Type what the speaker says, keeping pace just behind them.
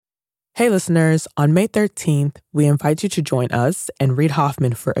Hey listeners, on May 13th, we invite you to join us and Reid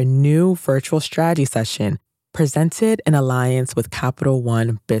Hoffman for a new virtual strategy session presented in alliance with Capital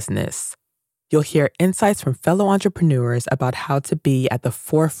One Business. You'll hear insights from fellow entrepreneurs about how to be at the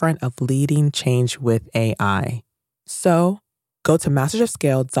forefront of leading change with AI. So, go to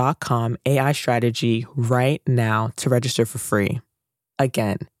mastersofscale.com AI strategy right now to register for free.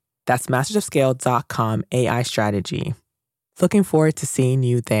 Again, that's mastersofscale.com AI strategy. Looking forward to seeing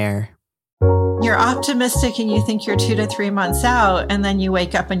you there. You're optimistic and you think you're 2 to 3 months out, and then you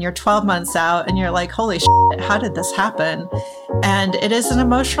wake up and you're 12 months out and you're like, holy shit, how did this happen? And it is an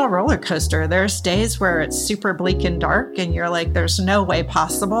emotional roller coaster. There's days where it's super bleak and dark and you're like, there's no way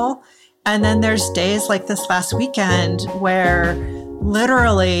possible. And then there's days like this last weekend where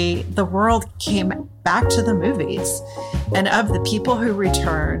literally the world came back to the movies. And of the people who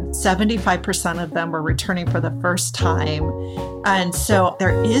returned, 75% of them were returning for the first time. And so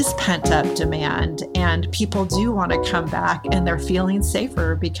there is pent-up demand, and people do want to come back, and they're feeling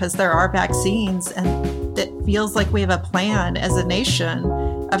safer because there are vaccines, and it feels like we have a plan as a nation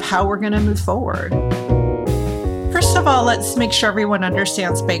of how we're going to move forward. First of all, let's make sure everyone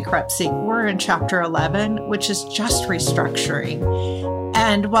understands bankruptcy. We're in Chapter 11, which is just restructuring.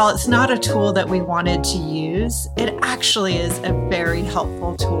 And while it's not a tool that we wanted to use, it actually is a very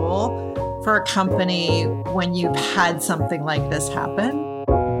helpful tool for a company when you've had something like this happen.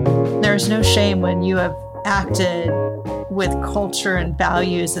 There's no shame when you have acted with culture and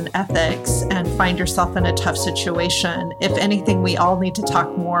values and ethics and find yourself in a tough situation. If anything, we all need to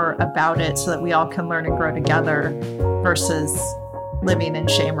talk more about it so that we all can learn and grow together versus living in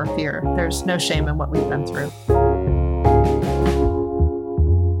shame or fear. There's no shame in what we've been through.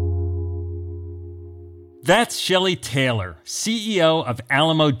 That's Shelli Taylor, CEO of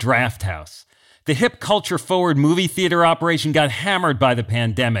Alamo Drafthouse. The hip culture-forward movie theater operation got hammered by the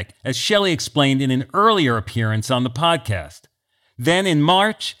pandemic, as Shelli explained in an earlier appearance on the podcast. Then in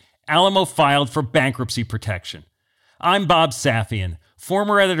March, Alamo filed for bankruptcy protection. I'm Bob Safian,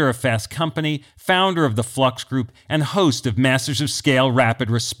 former editor of Fast Company, founder of the Flux Group, and host of Masters of Scale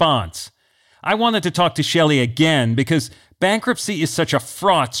Rapid Response. I wanted to talk to Shelli again because bankruptcy is such a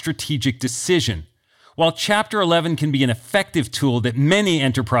fraught strategic decision. While Chapter 11 can be an effective tool that many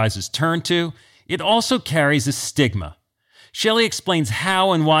enterprises turn to, it also carries a stigma. Shelli explains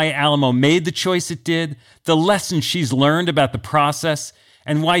how and why Alamo made the choice it did, the lessons she's learned about the process,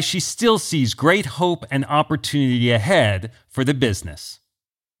 and why she still sees great hope and opportunity ahead for the business.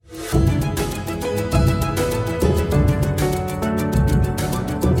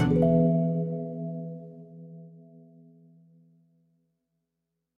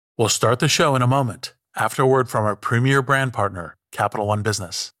 We'll start the show in a moment, after a word from our premier brand partner, Capital One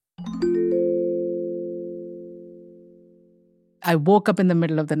Business. I woke up in the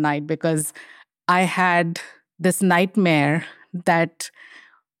middle of the night because I had this nightmare that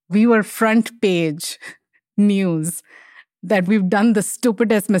we were front page news, that we've done the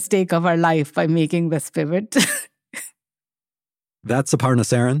stupidest mistake of our life by making this pivot. That's Aparna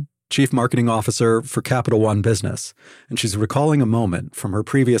Saran, Chief Marketing Officer for Capital One Business, and she's recalling a moment from her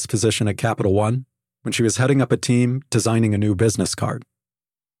previous position at Capital One when she was heading up a team designing a new business card.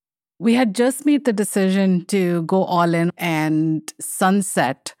 We had just made the decision to go all in and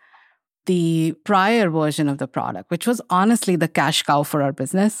sunset the prior version of the product, which was honestly the cash cow for our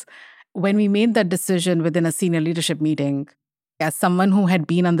business. When we made that decision within a senior leadership meeting, as someone who had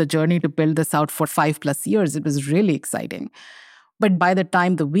been on the journey to build this out for 5+ years, it was really exciting. But by the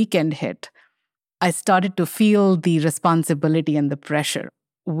time the weekend hit, I started to feel the responsibility and the pressure.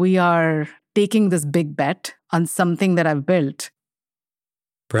 We are taking this big bet on something that I've built.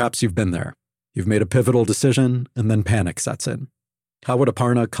 Perhaps you've been there. You've made a pivotal decision, and then panic sets in. How would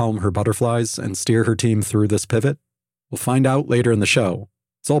Aparna calm her butterflies and steer her team through this pivot? We'll find out later in the show.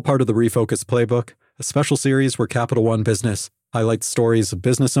 It's all part of the Refocus Playbook, a special series where Capital One Business highlights stories of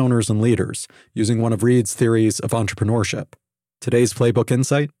business owners and leaders using one of Reid's theories of entrepreneurship. Today's Playbook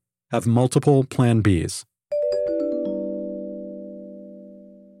Insight: have multiple Plan Bs.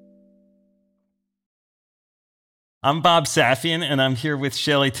 I'm Bob Safian, and I'm here with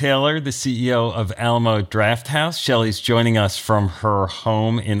Shelli Taylor, the CEO of Alamo Drafthouse. Shelli's joining us from her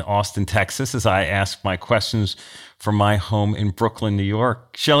home in Austin, Texas, as I ask my questions from my home in Brooklyn, New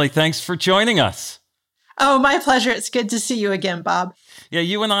York. Shelli, thanks for joining us. Oh, my pleasure. It's good to see you again, Bob. Yeah,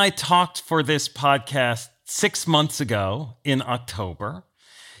 you and I talked for this podcast 6 months ago in October.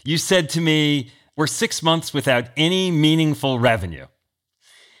 You said to me, we're 6 months without any meaningful revenue.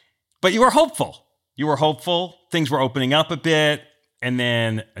 But you were hopeful. You were hopeful. Things were opening up a bit, and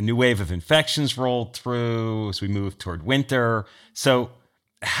then a new wave of infections rolled through as we moved toward winter. So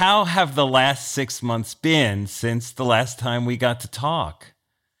How have the last 6 months been since the last time we got to talk?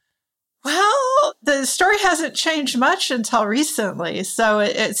 Well, the story hasn't changed much until recently. So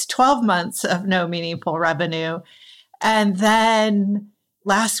it's 12 months of no meaningful revenue. And then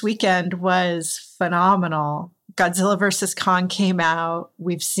last weekend was phenomenal. Godzilla vs. Kong came out.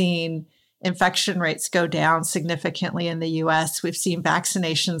 We've seen infection rates go down significantly in the US. We've seen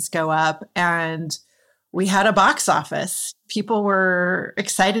vaccinations go up, and we had a box office. People were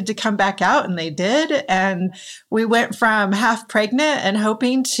excited to come back out, and they did. And we went from half pregnant and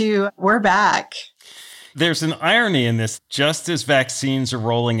hoping to we're back. There's an irony in this. Just as vaccines are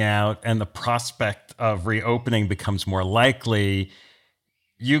rolling out and the prospect of reopening becomes more likely,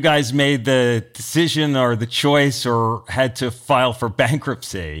 you guys made the decision or the choice or had to file for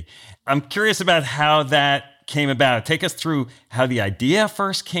bankruptcy. I'm curious about how that came about. Take us through how the idea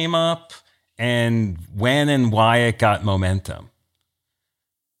first came up and when and why it got momentum.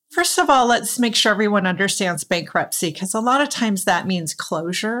 First of all, let's make sure everyone understands bankruptcy, because a lot of times that means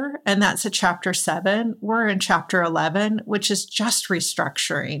closure, and that's a Chapter 7. We're in Chapter 11, which is just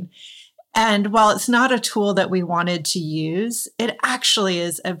restructuring. And while it's not a tool that we wanted to use, it actually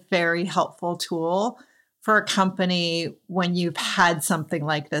is a very helpful tool for a company when you've had something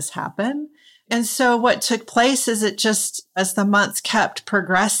like this happen. And so what took place is it just, as the months kept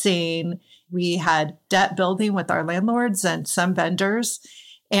progressing, we had debt building with our landlords and some vendors,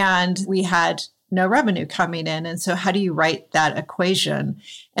 and we had no revenue coming in. And so how do you write that equation?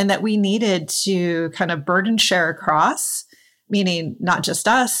 And that we needed to kind of burden share across, meaning not just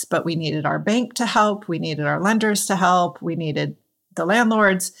us, but we needed our bank to help. We needed our lenders to help. We needed the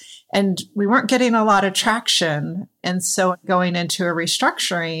landlords, and we weren't getting a lot of traction. And so going into a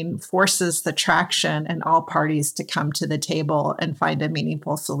restructuring forces the traction and all parties to come to the table and find a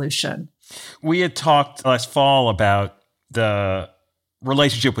meaningful solution. We had talked last fall about the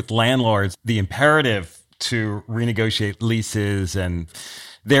relationship with landlords, the imperative to renegotiate leases and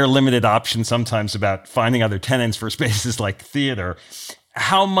their limited options sometimes about finding other tenants for spaces like theater.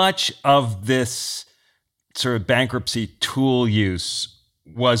 How much of this sort of bankruptcy tool use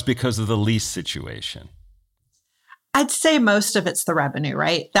was because of the lease situation? I'd say most of it's the revenue,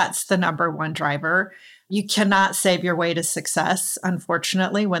 right? That's the number one driver. You cannot save your way to success,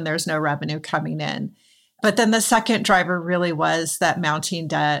 unfortunately, when there's no revenue coming in. But then the second driver really was that mounting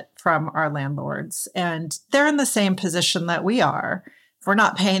debt from our landlords. And they're in the same position that we are. If we're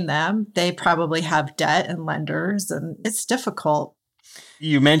not paying them, they probably have debt and lenders, and it's difficult.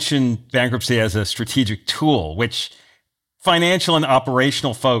 You mentioned bankruptcy as a strategic tool, which financial and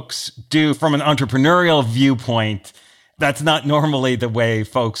operational folks do from an entrepreneurial viewpoint. That's not normally the way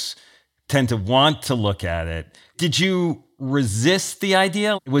folks tend to want to look at it. Did you resist the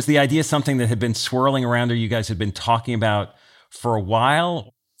idea? Was the idea something that had been swirling around or you guys had been talking about for a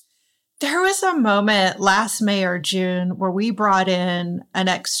while? There was a moment last May or June where we brought in an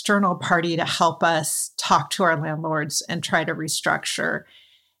external party to help us talk to our landlords and try to restructure.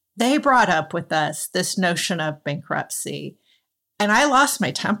 They brought up with us this notion of bankruptcy. And I lost my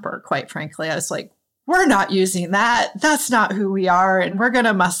temper, quite frankly. I was like, we're not using that. That's not who we are. And we're going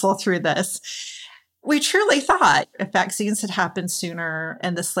to muscle through this. We truly thought if vaccines had happened sooner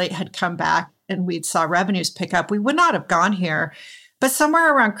and the slate had come back and we'd saw revenues pick up, we would not have gone here. But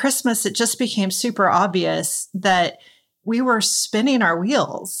somewhere around Christmas, it just became super obvious that we were spinning our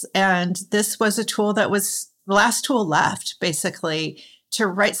wheels. And this was a tool that was the last tool left, basically, to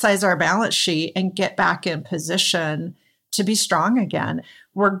right-size our balance sheet and get back in position to be strong again.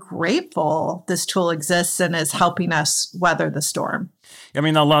 We're grateful this tool exists and is helping us weather the storm. I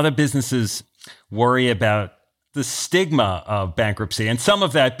mean, a lot of businesses worry about the stigma of bankruptcy, and some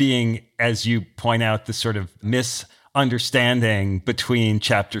of that being, as you point out, the sort of misunderstanding between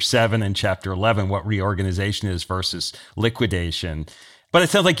Chapter 7 and Chapter 11, what reorganization is versus liquidation. But it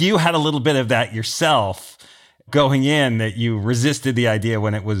sounds like you had a little bit of that yourself going in, that you resisted the idea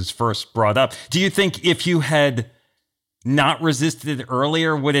when it was first brought up. Do you think if you had not resisted it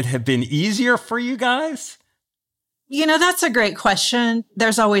earlier, would it have been easier for you guys? You know, that's a great question.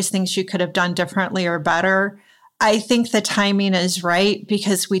 There's always things you could have done differently or better. I think the timing is right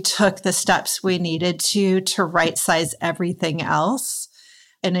because we took the steps we needed to right-size everything else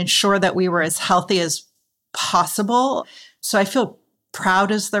and ensure that we were as healthy as possible. So I feel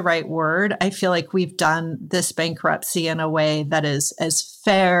proud is the right word. I feel like we've done this bankruptcy in a way that is as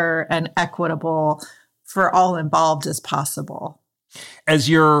fair and equitable for all involved as possible. As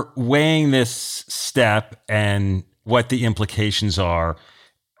you're weighing this step and what the implications are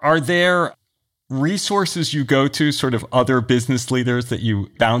there resources you go to, sort of other business leaders that you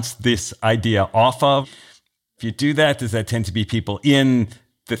bounce this idea off of? If you do that, does that tend to be people in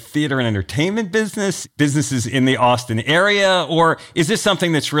the theater and entertainment business, businesses in the Austin area? Or is this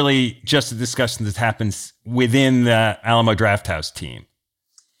something that's really just a discussion that happens within the Alamo Drafthouse team?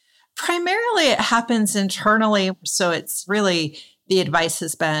 Primarily, it happens internally. So it's really the advice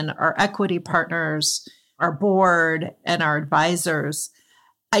has been our equity partners, our board, and our advisors.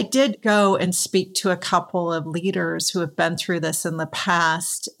 I did go and speak to a couple of leaders who have been through this in the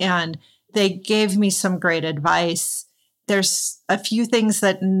past, and they gave me some great advice. There's a few things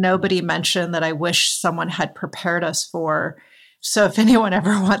that nobody mentioned that I wish someone had prepared us for. So if anyone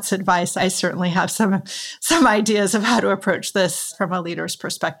ever wants advice, I certainly have some ideas of how to approach this from a leader's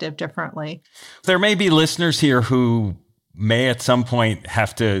perspective differently. There may be listeners here who may at some point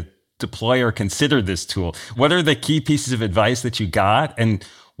have to deploy or consider this tool. What are the key pieces of advice that you got? And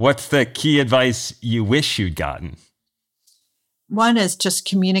what's the key advice you wish you'd gotten? One is just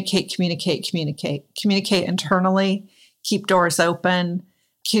communicate. Communicate internally, keep doors open,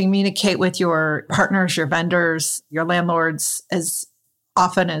 communicate with your partners, your vendors, your landlords as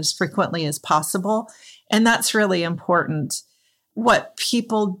often, as frequently as possible. And that's really important. What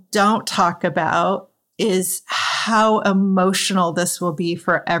people don't talk about is how emotional this will be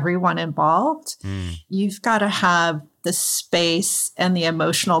for everyone involved. You've got to have the space and the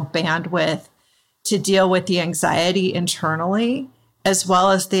emotional bandwidth to deal with the anxiety internally, as well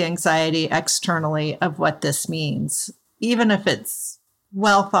as the anxiety externally of what this means. Even if it's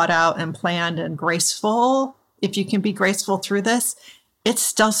well thought out and planned and graceful, if you can be graceful through this, it's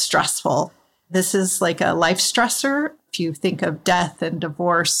still stressful. This is like a life stressor. If you think of death and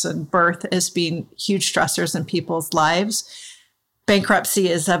divorce and birth as being huge stressors in people's lives, bankruptcy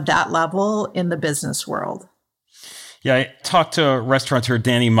is of that level in the business world. Yeah, I talked to restaurateur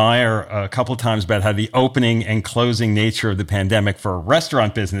Danny Meyer a couple of times about how the opening and closing nature of the pandemic for a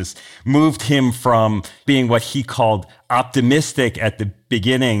restaurant business moved him from being what he called optimistic at the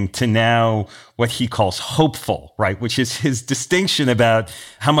beginning to now what he calls hopeful, right? Which is his distinction about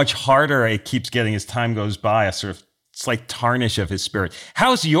how much harder it keeps getting as time goes by, a sort of slight tarnish of his spirit.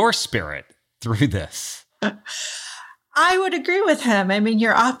 How's your spirit through this? I would agree with him. I mean,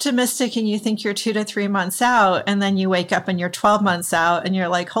 you're optimistic and you think you're 2 to 3 months out, and then you wake up and you're 12 months out and you're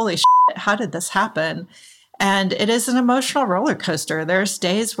like, holy shit, how did this happen? And it is an emotional roller coaster. There's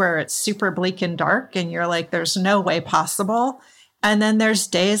days where it's super bleak and dark and you're like, there's no way possible. And then there's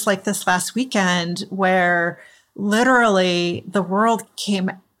days like this last weekend where literally the world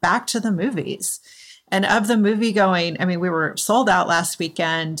came back to the movies. And of the movie going, I mean, we were sold out last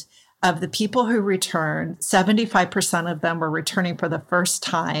weekend. Of the people who returned, 75% of them were returning for the first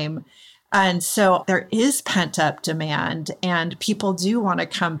time. And so there is pent up demand and people do want to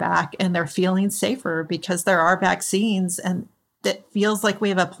come back and they're feeling safer because there are vaccines and it feels like we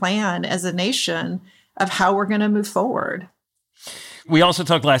have a plan as a nation of how we're going to move forward. We also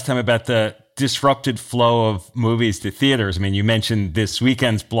talked last time about the disrupted flow of movies to theaters. I mean, you mentioned this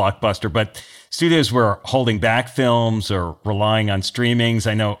weekend's blockbuster, but studios were holding back films or relying on streamings.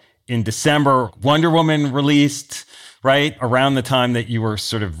 I know in December, Wonder Woman released, right? Around the time that you were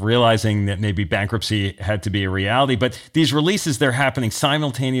sort of realizing that maybe bankruptcy had to be a reality. But these releases, they're happening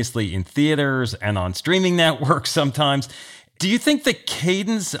simultaneously in theaters and on streaming networks sometimes. Do you think the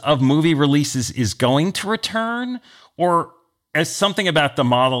cadence of movie releases is going to return? Or has something about the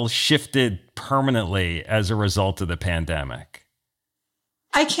model shifted permanently as a result of the pandemic?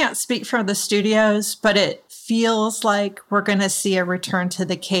 I can't speak for the studios, but it feels like we're going to see a return to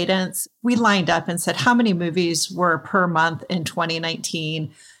the cadence. We lined up and said, how many movies were per month in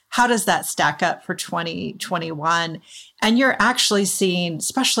 2019? How does that stack up for 2021? And you're actually seeing,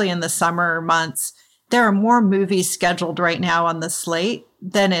 especially in the summer months, there are more movies scheduled right now on the slate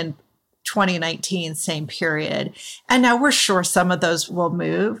than in 2019, same period. And now we're sure some of those will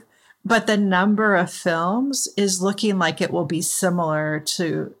move. But the number of films is looking like it will be similar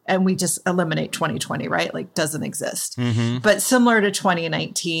to, and we just eliminate 2020, right? Like doesn't exist, but similar to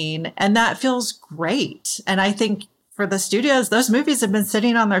 2019. And that feels great. And I think for the studios, those movies have been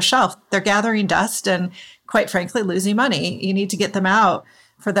sitting on their shelf. They're gathering dust and quite frankly, losing money. You need to get them out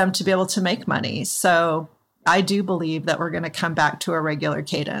for them to be able to make money. So I do believe that we're going to come back to a regular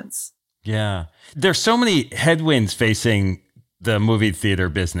cadence. Yeah. There's so many headwinds facing the movie theater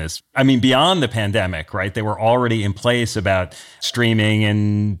business. I mean, beyond the pandemic, right? They were already in place about streaming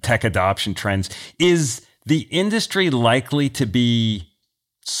and tech adoption trends. Is the industry likely to be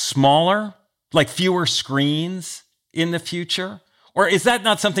smaller, like fewer screens in the future? Or is that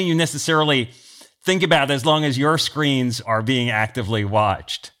not something you necessarily think about as long as your screens are being actively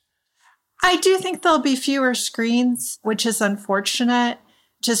watched? I do think there'll be fewer screens, which is unfortunate.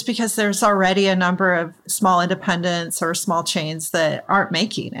 just because there's already a number of small independents or small chains that aren't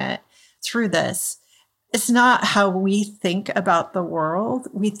making it through this. It's not how we think about the world.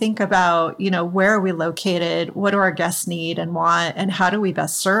 We think about, where are we located? What do our guests need and want? And how do we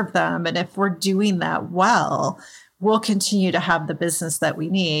best serve them? And if we're doing that well, we'll continue to have the business that we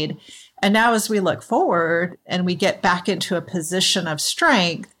need. And now as we look forward and we get back into a position of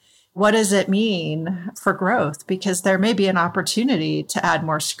strength, what does it mean for growth? Because there may be an opportunity to add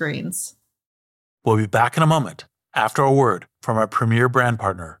more screens. We'll be back in a moment after a word from our premier brand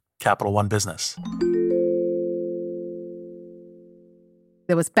partner, Capital One Business.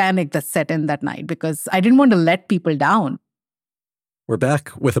 There was panic that set in that night because I didn't want to let people down. We're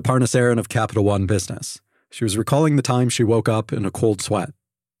back with Aparna Saran of Capital One Business. She was recalling the time she woke up in a cold sweat,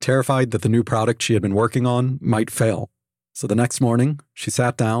 terrified that the new product she had been working on might fail. So the next morning, she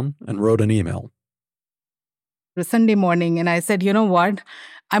sat down and wrote an email. It was Sunday morning, and I said, you know what?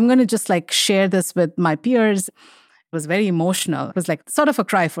 I'm going to just share this with my peers. It was very emotional. It was sort of a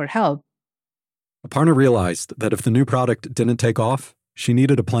cry for help. Aparna realized that if the new product didn't take off, she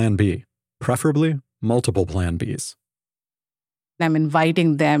needed a plan B, preferably multiple plan Bs. I'm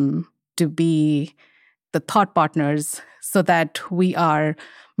inviting them to be the thought partners so that we are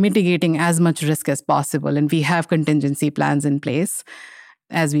mitigating as much risk as possible and we have contingency plans in place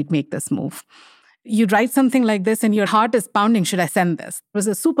as we make this move. You write something like this and your heart is pounding, should I send this? It was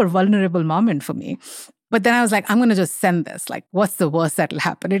a super vulnerable moment for me. But then I was I'm going to just send this. What's the worst that'll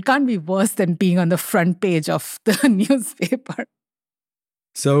happen? It can't be worse than being on the front page of the newspaper.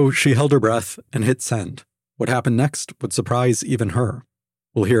 So she held her breath and hit send. What happened next would surprise even her.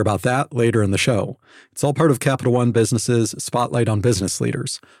 We'll hear about that later in the show. It's all part of Capital One Business's Spotlight on Business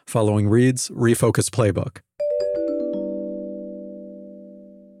Leaders, following Reed's Refocus Playbook.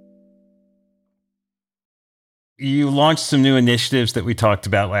 You launched some new initiatives that we talked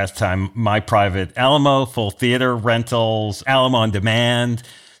about last time, My Private Alamo, full theater rentals, Alamo on Demand.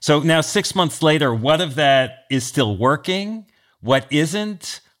 So now 6 months later, what of that is still working? What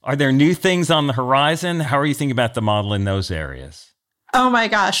isn't? Are there new things on the horizon? How are you thinking about the model in those areas? Oh my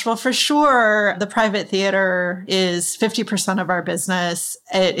gosh. Well, for sure, the private theater is 50% of our business.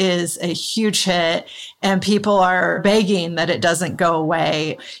 It is a huge hit and people are begging that it doesn't go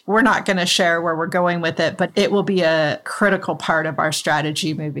away. We're not going to share where we're going with it, but it will be a critical part of our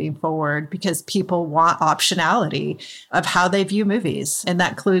strategy moving forward because people want optionality of how they view movies. And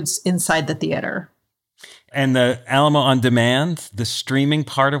that includes inside the theater. And the Alamo on Demand, the streaming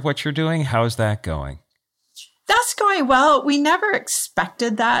part of what you're doing, how is that going? That's going well. We never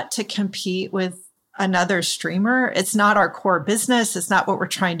expected that to compete with another streamer. It's not our core business. It's not what we're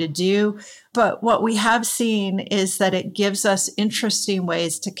trying to do. But what we have seen is that it gives us interesting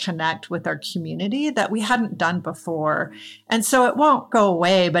ways to connect with our community that we hadn't done before. And so it won't go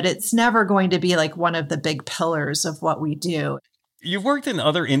away, but it's never going to be one of the big pillars of what we do. You've worked in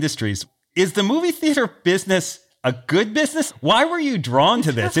other industries. Is the movie theater business a good business? Why were you drawn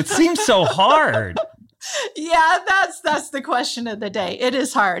to this? It seems so hard. Yeah, that's the question of the day. It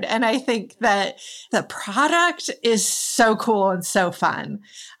is hard. And I think that the product is so cool and so fun.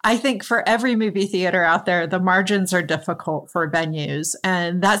 I think for every movie theater out there, the margins are difficult for venues.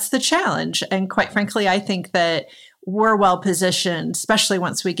 And that's the challenge. And quite frankly, I think that we're well positioned, especially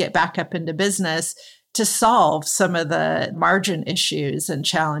once we get back up into business, to solve some of the margin issues and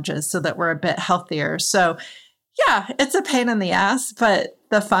challenges so that we're a bit healthier. So yeah, it's a pain in the ass, but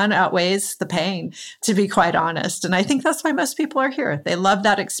the fun outweighs the pain, to be quite honest. And I think that's why most people are here. They love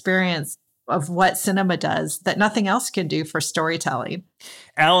that experience of what cinema does that nothing else can do for storytelling.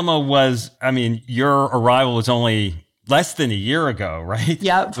 Alamo was, your arrival was only less than a year ago, right?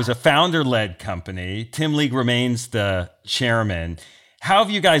 Yep. It was a founder-led company. Tim League remains the chairman. How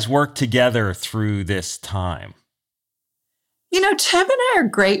have you guys worked together through this time? Tim and I are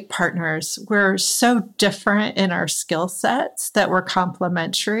great partners. We're so different in our skill sets that we're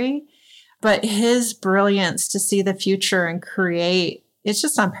complementary, but his brilliance to see the future and create, it's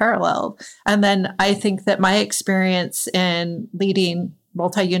just unparalleled. And then I think that my experience in leading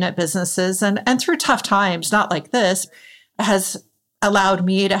multi-unit businesses and through tough times, not like this, has allowed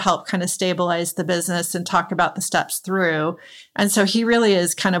me to help kind of stabilize the business and talk about the steps through. And so he really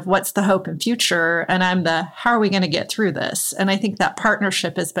is kind of what's the hope and future. And I'm the, how are we going to get through this? And I think that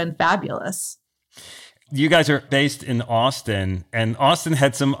partnership has been fabulous. You guys are based in Austin, and Austin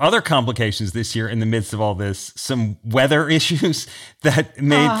had some other complications this year in the midst of all this, some weather issues that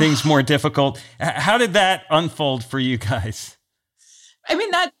made things more difficult. How did that unfold for you guys?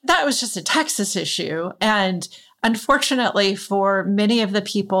 That was just a Texas issue. And Unfortunately, for many of the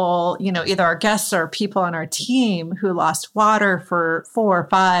people, either our guests or people on our team who lost water for 4 or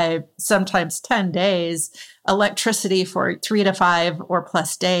 5, sometimes 10 days, electricity for 3 to 5 or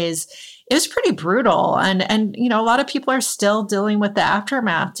plus days, it was pretty brutal. And a lot of people are still dealing with the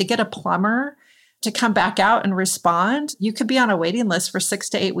aftermath. To get a plumber to come back out and respond, you could be on a waiting list for 6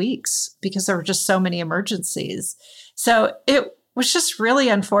 to 8 weeks because there were just so many emergencies. So it was just really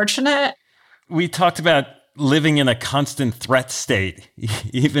unfortunate. We talked about living in a constant threat state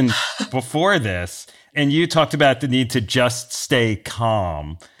even before this. And you talked about the need to just stay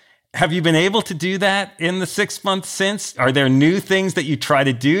calm. Have you been able to do that in the 6 months since? Are there new things that you try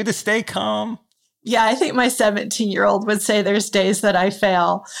to do to stay calm? Yeah, I think my 17-year-old would say there's days that I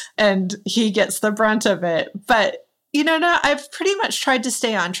fail and he gets the brunt of it. But, no, I've pretty much tried to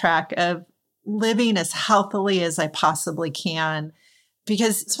stay on track of living as healthily as I possibly can.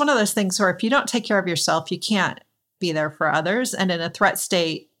 Because it's one of those things where if you don't take care of yourself, you can't be there for others. And in a threat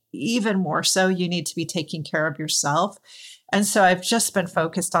state, even more so, you need to be taking care of yourself. And so I've just been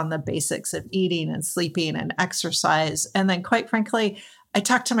focused on the basics of eating and sleeping and exercise. And then quite frankly, I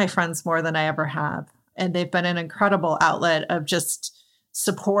talk to my friends more than I ever have. And they've been an incredible outlet of just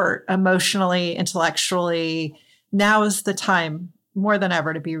support emotionally, intellectually. Now is the time more than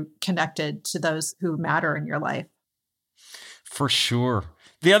ever to be connected to those who matter in your life. For sure.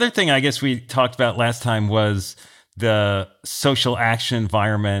 The other thing I guess we talked about last time was the social action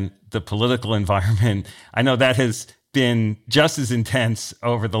environment, the political environment. I know that has been just as intense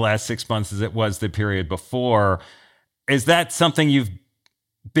over the last 6 months as it was the period before. Is that something you've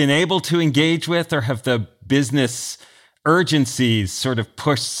been able to engage with, or have the business urgencies sort of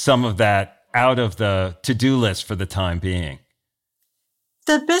pushed some of that out of the to-do list for the time being?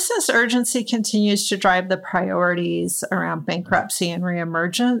 The business urgency continues to drive the priorities around bankruptcy and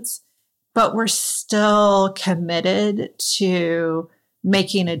reemergence, but we're still committed to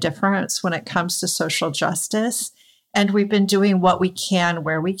making a difference when it comes to social justice. And we've been doing what we can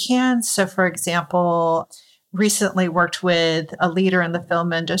where we can. So, for example, recently worked with a leader in the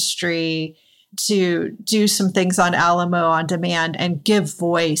film industry to do some things on Alamo on demand and give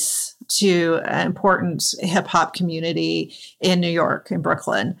voice to an important hip hop community in New York, in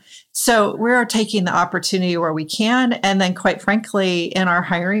Brooklyn. So we're taking the opportunity where we can. And then quite frankly, in our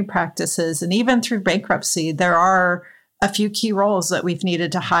hiring practices and even through bankruptcy, there are a few key roles that we've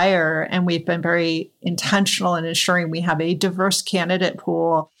needed to hire. And we've been very intentional in ensuring we have a diverse candidate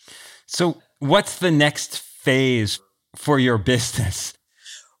pool. So what's the next phase for your business?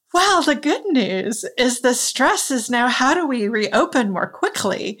 Well, the good news is the stress is now, how do we reopen more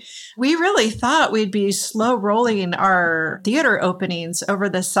quickly? We really thought we'd be slow rolling our theater openings over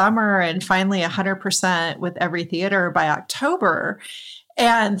the summer and finally 100% with every theater by October.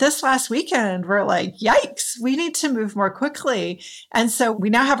 And this last weekend, we're like, yikes, we need to move more quickly. And so we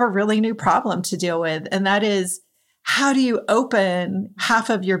now have a really new problem to deal with. And that is, how do you open half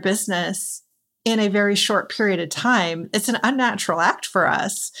of your business in a very short period of time? It's an unnatural act for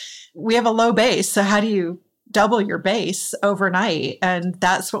us. We have a low base. So how do you double your base overnight? And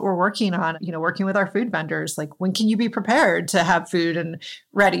that's what we're working on, working with our food vendors. Like, when can you be prepared to have food and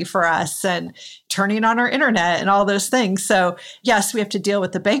ready for us, and turning on our internet and all those things. So yes, we have to deal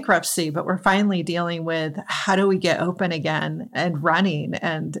with the bankruptcy, but we're finally dealing with how do we get open again and running.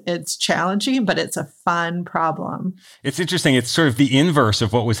 And it's challenging, but it's a fun problem. It's interesting. It's sort of the inverse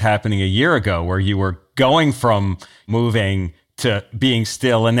of what was happening a year ago, where you were going from moving to being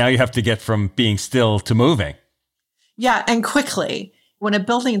still, and now you have to get from being still to moving. Yeah, and quickly. When a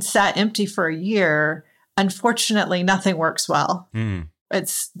building sat empty for a year, unfortunately, nothing works well.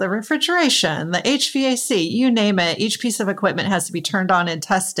 It's the refrigeration, the HVAC, you name it. Each piece of equipment has to be turned on and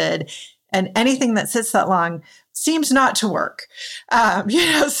tested. And anything that sits that long seems not to work.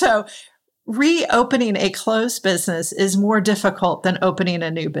 So reopening a closed business is more difficult than opening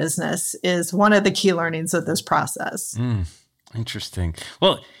a new business, is one of the key learnings of this process. Interesting.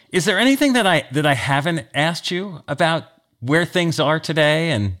 Well, is there anything that I haven't asked you about where things are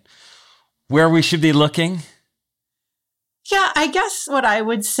today and where we should be looking? Yeah, I guess what I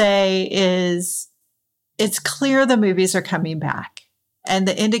would say is it's clear the movies are coming back and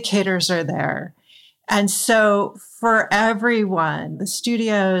the indicators are there. And so for everyone, the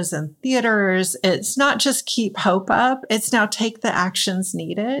studios and theaters, it's not just keep hope up. It's now take the actions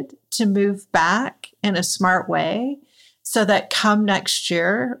needed to move back in a smart way, so that come next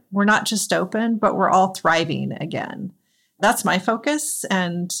year, we're not just open, but we're all thriving again. That's my focus,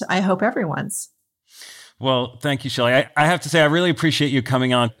 and I hope everyone's. Well, thank you, Shelli. I have to say, I really appreciate you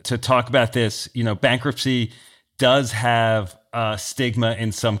coming on to talk about this. Bankruptcy does have stigma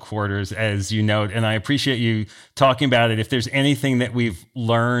in some quarters, as you note, and I appreciate you talking about it. If there's anything that we've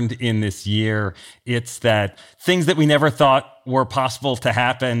learned in this year, it's that things that we never thought were possible to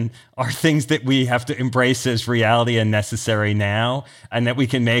happen are things that we have to embrace as reality and necessary now, and that we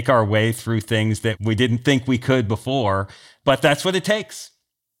can make our way through things that we didn't think we could before, but that's what it takes.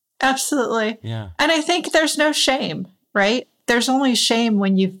 Absolutely. Yeah. And I think there's no shame, right? There's only shame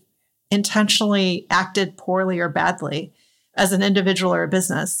when you've intentionally acted poorly or badly as an individual or a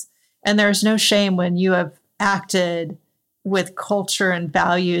business. And there's no shame when you have acted with culture and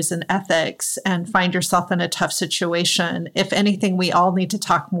values and ethics and find yourself in a tough situation. If anything, we all need to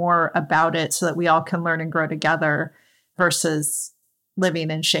talk more about it so that we all can learn and grow together versus living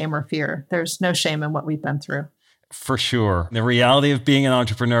in shame or fear. There's no shame in what we've been through. For sure. The reality of being an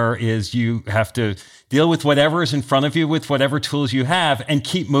entrepreneur is you have to deal with whatever is in front of you with whatever tools you have and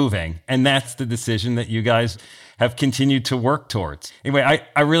keep moving. And that's the decision that you guys have continued to work towards. Anyway,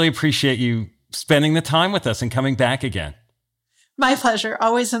 I really appreciate you spending the time with us and coming back again. My pleasure.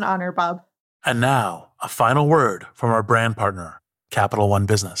 Always an honor, Bob. And now, a final word from our brand partner, Capital One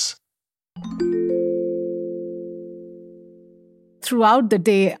Business. Throughout the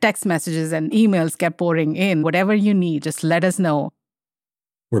day, text messages and emails kept pouring in. Whatever you need, just let us know.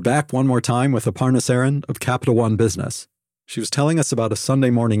 We're back one more time with Aparna Saran of Capital One Business. She was telling us about a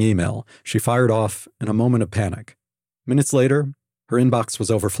Sunday morning email she fired off in a moment of panic. Minutes later, her inbox was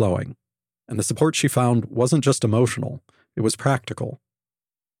overflowing. And the support she found wasn't just emotional, it was practical.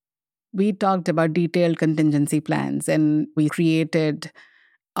 We talked about detailed contingency plans, and we created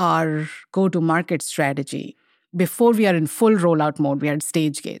our go-to-market strategy. Before we are in full rollout mode, we had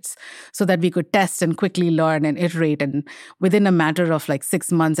stage gates so that we could test and quickly learn and iterate. And within a matter of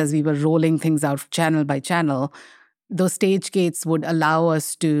 6 months, as we were rolling things out channel by channel, those stage gates would allow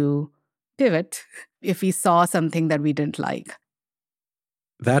us to pivot if we saw something that we didn't like.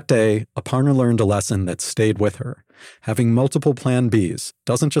 That day, Aparna learned a lesson that stayed with her. Having multiple plan Bs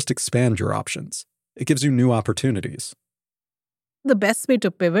doesn't just expand your options. It gives you new opportunities. The best way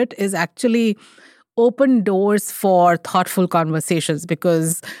to pivot is actually open doors for thoughtful conversations,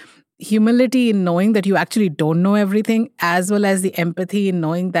 because humility in knowing that you actually don't know everything, as well as the empathy in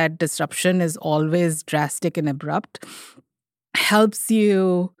knowing that disruption is always drastic and abrupt, helps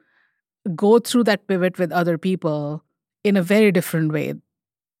you go through that pivot with other people in a very different way.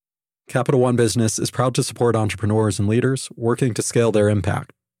 Capital One Business is proud to support entrepreneurs and leaders working to scale their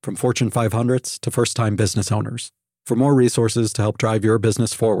impact, from Fortune 500s to first-time business owners. For more resources to help drive your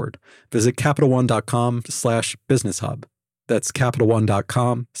business forward, visit CapitalOne.com/businesshub. That's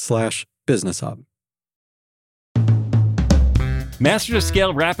CapitalOne.com/businesshub. Masters of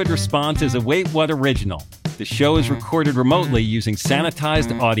Scale Rapid Response is a Wait What original. The show is recorded remotely using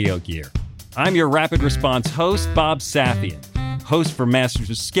sanitized audio gear. I'm your Rapid Response host, Bob Safian. Host for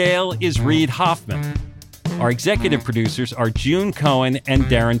Masters of Scale is Reid Hoffman. Our executive producers are June Cohen and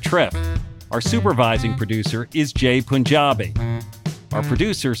Darren Triff. Our supervising producer is Jay Punjabi. Our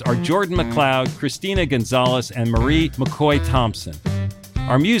producers are Jordan McLeod, Christina Gonzalez, and Marie McCoy-Thompson.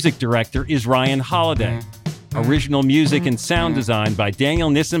 Our music director is Ryan Holiday. Original music and sound design by Daniel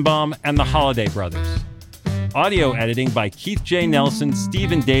Nissenbaum and the Holiday Brothers. Audio editing by Keith J. Nelson,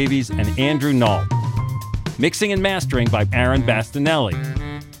 Stephen Davies, and Andrew Nault. Mixing and mastering by Aaron Bastinelli.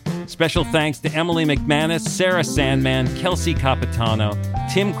 Special thanks to Emily McManus, Sarah Sandman, Kelsey Capitano,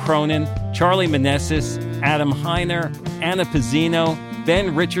 Tim Cronin, Charlie Meneses, Adam Heiner, Anna Pizzino,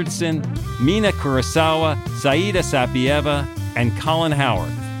 Ben Richardson, Mina Kurosawa, Saida Sapieva, and Colin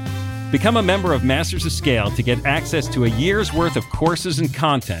Howard. Become a member of Masters of Scale to get access to a year's worth of courses and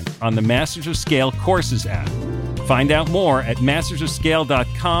content on the Masters of Scale Courses app. Find out more at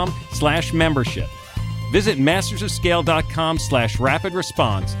mastersofscale.com/membership. Visit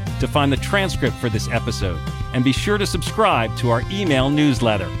mastersofscale.com/rapidresponse to find the transcript for this episode, and be sure to subscribe to our email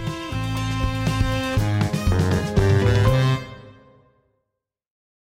newsletter.